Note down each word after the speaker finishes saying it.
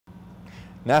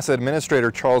NASA Administrator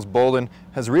Charles Bolden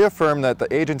has reaffirmed that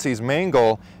the agency's main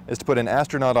goal is to put an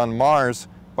astronaut on Mars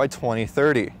by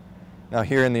 2030. Now,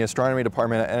 here in the astronomy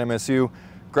department at NMSU,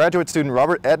 graduate student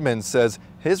Robert Edmonds says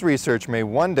his research may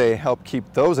one day help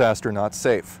keep those astronauts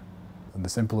safe. The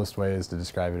simplest way is to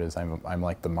describe it as I'm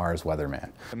like the Mars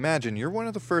weatherman. Imagine you're one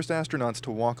of the first astronauts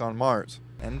to walk on Mars,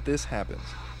 and this happens.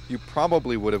 You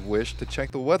probably would have wished to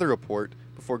check the weather report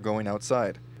before going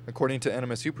outside. According to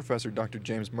NMSU professor Dr.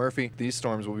 James Murphy, these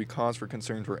storms will be cause for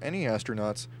concern for any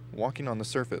astronauts walking on the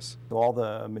surface. All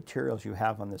the materials you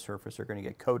have on the surface are going to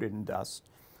get coated in dust,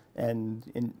 and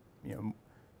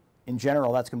in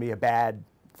general, that's going to be a bad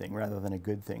thing rather than a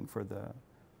good thing for the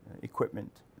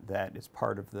equipment that is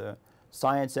part of the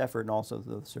science effort and also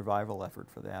the survival effort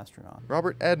for the astronaut.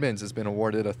 Robert Edmonds has been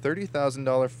awarded a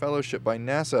 $30,000 fellowship by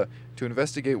NASA to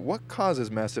investigate what causes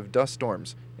massive dust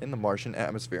storms in the Martian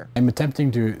atmosphere. I'm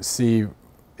attempting to see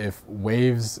if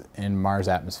waves in Mars'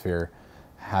 atmosphere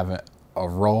have a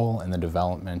role in the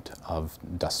development of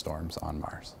dust storms on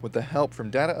Mars. With the help from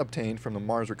data obtained from the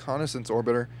Mars Reconnaissance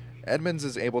Orbiter, Edmonds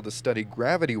is able to study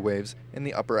gravity waves in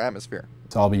the upper atmosphere.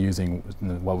 So I'll be using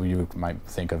what we might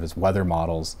think of as weather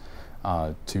models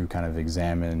to kind of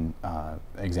examine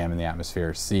the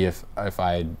atmosphere, see if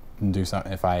I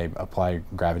apply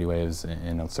gravity waves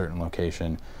in a certain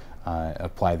location,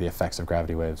 apply the effects of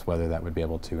gravity waves, whether that would be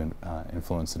able to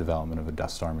influence the development of a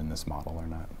dust storm in this model or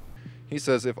not. He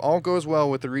says if all goes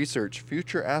well with the research,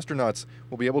 future astronauts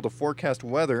will be able to forecast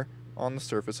weather on the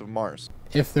surface of Mars.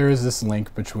 If there is this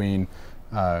link between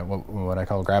what I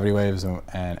call gravity waves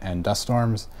and dust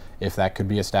storms, if that could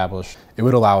be established, it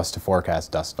would allow us to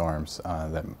forecast dust storms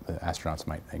that astronauts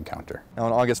might encounter. Now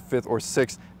on August 5th or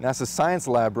 6th, NASA's Science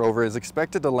Lab rover is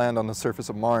expected to land on the surface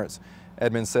of Mars.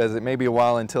 Edmonds says it may be a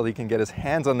while until he can get his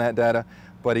hands on that data,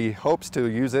 but he hopes to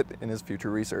use it in his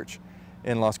future research.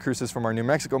 In Las Cruces from our New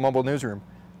Mexico Mobile Newsroom,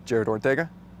 Jared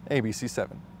Ortega, ABC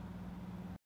 7.